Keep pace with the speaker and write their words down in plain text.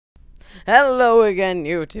Hello again,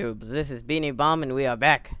 YouTubes. This is BeenieBomb, and we are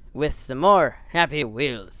back with some more Happy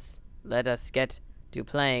Wheels. Let us get to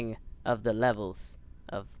playing of the levels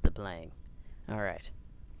of the playing. Alright.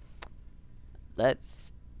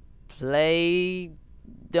 Let's play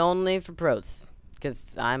only for pros,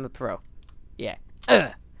 because I'm a pro. Yeah.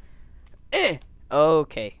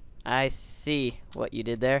 Okay. I see what you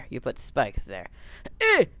did there. You put spikes there.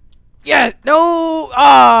 Yeah, no!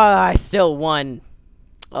 Ah, I still won.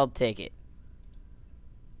 I'll take it.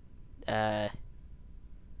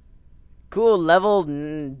 Cool level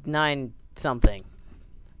 9 something.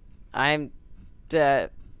 This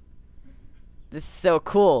is so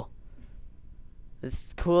cool.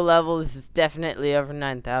 This cool level is definitely over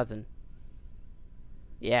 9,000.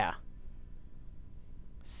 Yeah.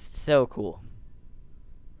 So cool.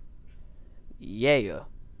 Yeah.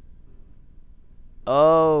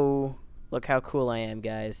 Oh, look how cool I am,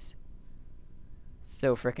 guys.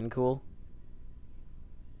 So freaking cool.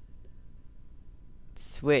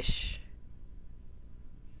 Swish.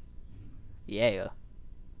 Yeah.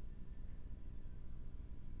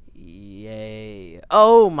 Yay.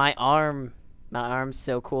 Oh, my arm. My arm's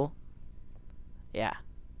so cool. Yeah.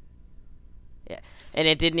 Yeah. And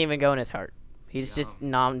it didn't even go in his heart. He's just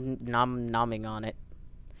nomming on it.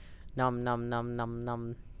 Nom nom nom nom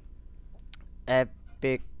nom.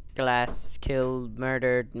 Epic glass kill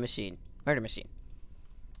murdered machine. Murder machine.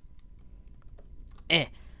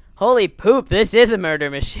 Holy poop, this is a murder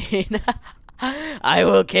machine. I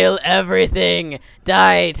will kill everything.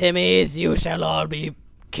 Die, Timmies, you shall all be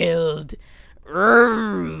killed.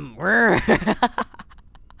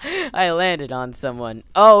 I landed on someone.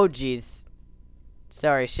 Oh, jeez.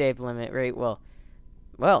 Sorry, shape limit rate. Well,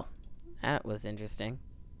 that was interesting.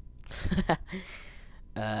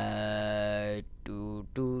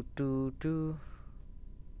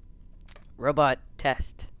 Robot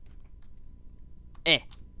test.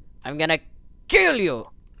 I'm gonna kill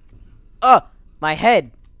you. Oh, my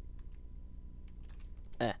head.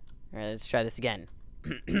 Alright, let's try this again.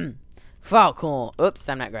 Falcon. Oops,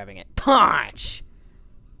 I'm not grabbing it. Punch.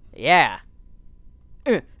 Yeah.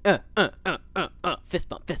 Fist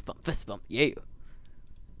bump, fist bump, fist bump. Yeah.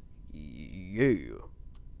 Yeah.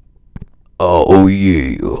 Oh,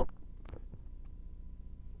 yeah.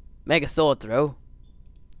 Make a sword throw.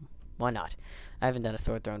 Why not? I haven't done a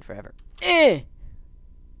sword throw in forever.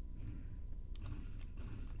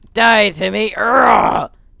 Die to me!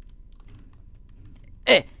 Let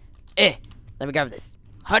me grab this.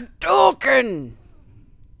 Hadouken!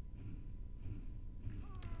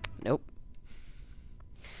 Nope.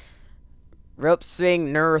 Rope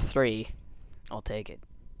swing Nur 3. I'll take it.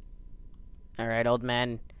 Alright, old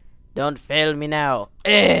man. Don't fail me now.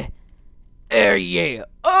 Yeah.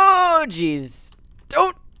 Oh, jeez.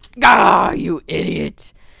 Don't. Ah, you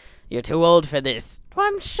idiot. You're too old for this.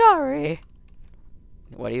 I'm sorry.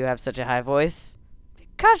 Why do you have such a high voice?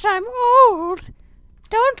 Because I'm old.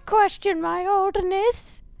 Don't question my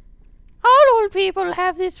oldness. All old people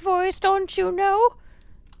have this voice, don't you know?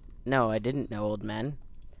 No, I didn't know, old man.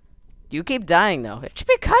 You keep dying, though. It's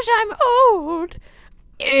because I'm old.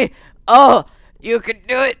 Oh, you can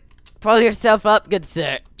do it. Pull yourself up, good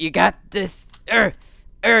sir. You got this.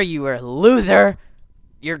 You are a loser.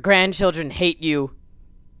 Your grandchildren hate you.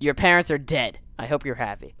 Your parents are dead. I hope you're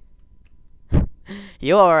happy.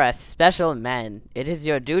 You are a special man. It is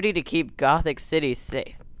your duty to keep Gothic City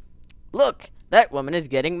safe. Look, that woman is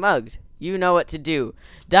getting mugged. You know what to do.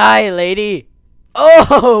 Die, lady.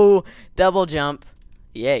 Oh, double jump.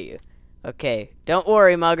 Yeah. Okay, don't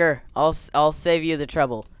worry, mugger. I'll save you the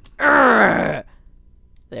trouble. There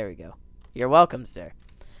we go. You're welcome, sir.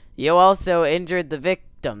 You also injured the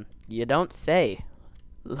victim. You don't say.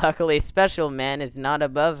 Luckily, Special Man is not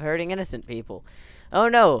above hurting innocent people. Oh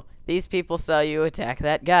no, these people saw you attack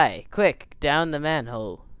that guy. Quick, down the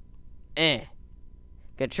manhole.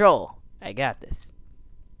 Control. I got this.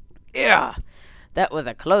 Yeah, that was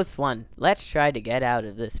a close one. Let's try to get out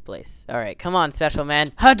of this place. Alright, come on, Special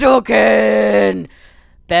Man. Hadouken!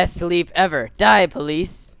 Best leap ever. Die,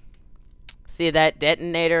 police. See that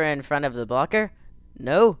detonator in front of the blocker?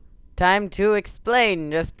 No? Time to explain.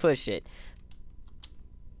 Just push it.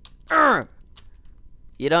 You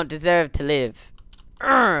don't deserve to live.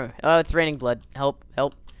 Oh, it's raining blood. Help,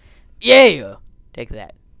 help. Yeah! Take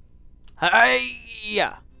that.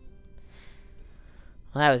 Hi-ya!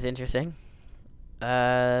 Well, that was interesting.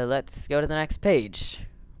 Let's go to the next page.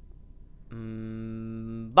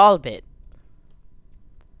 Ball pit.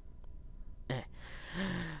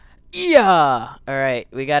 Yeah! Alright,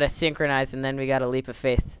 we gotta synchronize and then we gotta leap of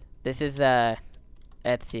faith. This is,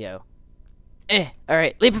 Ezio.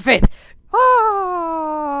 Alright, leap of faith!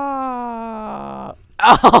 Ah!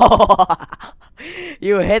 Oh!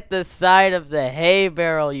 You hit the side of the hay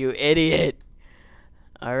barrel, you idiot.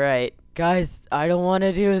 Alright. Guys, I don't want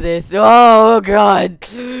to do this. Oh, God.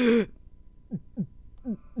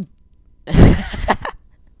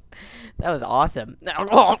 That was awesome.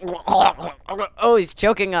 Oh, he's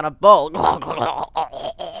choking on a bowl.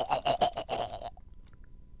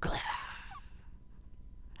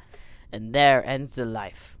 And there ends the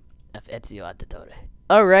life of Ezio Auditore.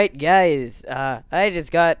 Alright, guys. I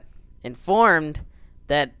just got informed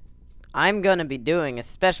that I'm gonna be doing a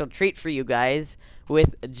special treat for you guys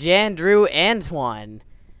with Jandrew Anntwonn.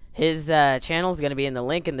 His channel is gonna be in the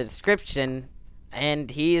link in the description,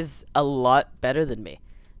 and he's a lot better than me.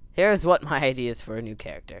 Here's what my idea is for a new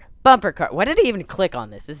character. Bumper car. Why did I even click on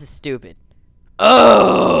this? This is stupid.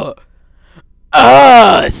 Oh!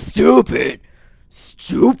 Stupid!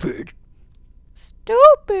 Stupid!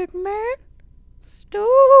 Stupid, man.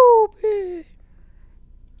 Stupid.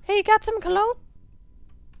 Hey, you got some cologne?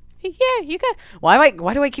 Yeah, you got. Why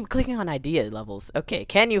do I keep clicking on idea levels? Okay,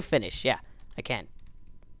 can you finish? Yeah, I can.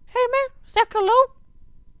 Hey, man, is that cologne?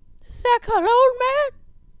 Is that cologne, man?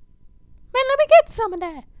 Man, let me get some of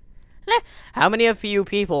that. How many of you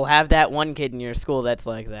people have that one kid in your school that's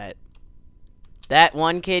like that? That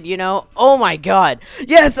one kid, you know? Oh my God!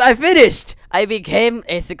 Yes, I finished! I became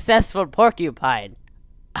a successful porcupine.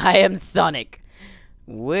 I am Sonic.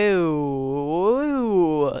 Woo!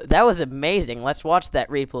 That was amazing. Let's watch that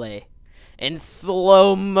replay in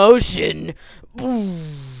slow motion.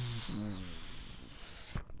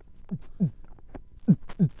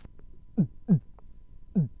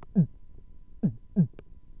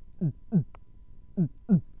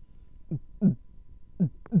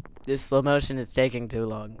 This slow motion is taking too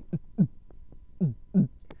long.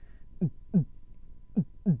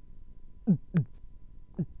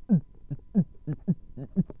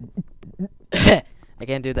 I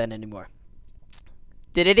can't do that anymore.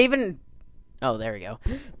 Did it even... Oh, there we go.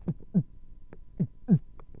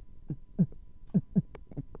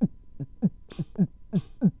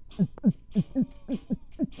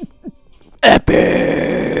 Epic!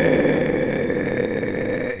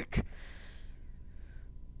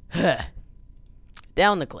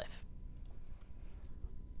 Down the cliff.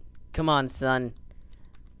 Come on, son.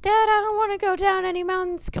 Dad, I don't want to go down any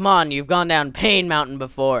mountains. Come on, you've gone down Pain Mountain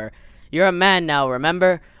before. You're a man now,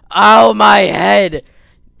 remember? Ow, my head!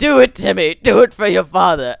 Do it, Timmy! Do it for your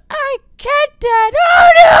father! I can't, Dad!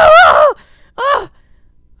 Oh, no! Oh,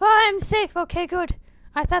 I'm safe. Okay, good.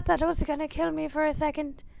 I thought that was gonna kill me for a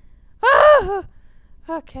second. Oh!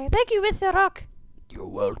 Okay, thank you, Mr. Rock. You're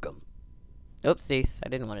welcome. Oopsies, I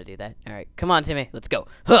didn't want to do that. Alright, come on, Timmy, let's go.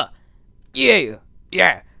 Huh! Yeah!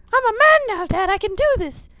 Yeah! I'm a man now, Dad, I can do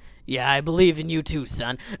this. Yeah, I believe in you too,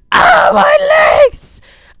 son. Ow, my legs!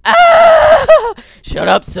 Ah! Shut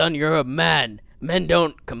up, son, you're a man. Men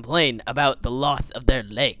don't complain about the loss of their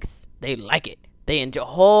legs. They like it. They enjoy.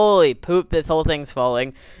 Holy poop, this whole thing's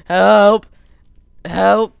falling. Help!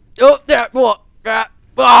 Help! Oh, there! What?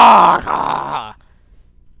 Ah!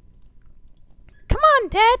 Come on,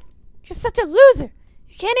 Dad. You're such a loser.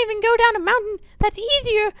 You can't even go down a mountain that's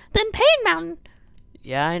easier than Pain Mountain.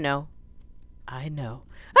 Yeah, I know. I know.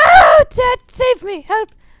 Ah! Dad, save me! Help!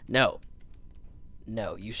 No.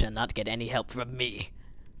 No, you shall not get any help from me.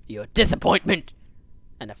 You're a disappointment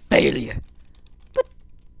and a failure. But,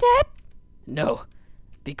 Dad... No.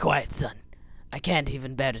 Be quiet, son. I can't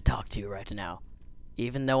even bear to talk to you right now.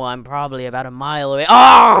 Even though I'm probably about a mile away.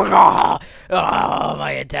 Oh,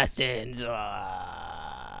 my intestines.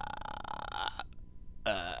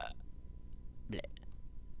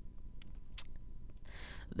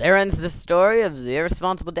 There ends the story of the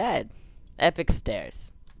irresponsible dad. Epic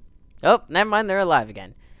stairs. Oh, never mind, they're alive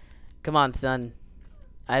again. Come on, son.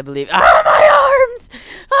 I believe. Ah, my arms!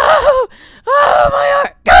 Oh, my arm!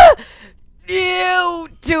 Ah! Ew,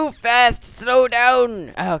 too fast. Slow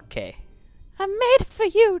down. Okay. I made it for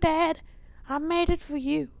you, Dad. I made it for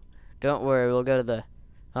you. Don't worry, we'll go to the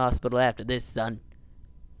hospital after this, son.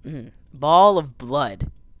 Ball of blood.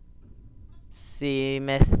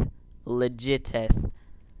 Seemeth legiteth.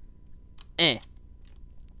 Yeah.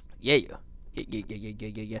 Yeah.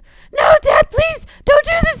 No, Dad, please! Don't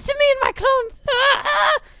do this to me and my clones!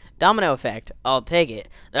 Domino effect. I'll take it.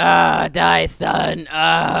 Die, son.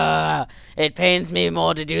 It pains me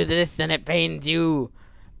more to do this than it pains you.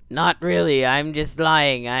 Not really. I'm just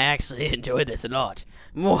lying. I actually enjoy this a lot.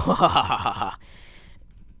 Yeah.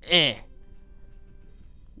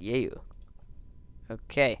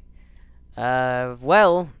 Okay.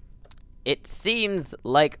 Well, it seems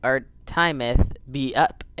like our timeth be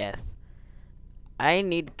upeth. I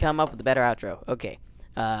need to come up with a better outro. Okay.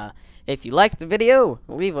 If you liked the video,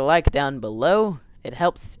 leave a like down below. It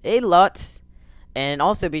helps a lot. And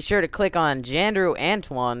also be sure to click on Jandrew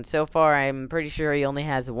Anntwonn. So far, I'm pretty sure he only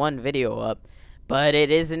has one video up. But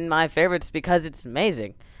it is in my favorites because it's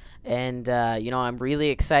amazing. And, I'm really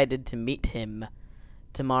excited to meet him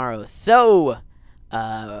tomorrow. So,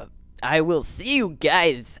 I will see you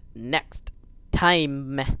guys next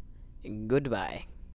time. Goodbye.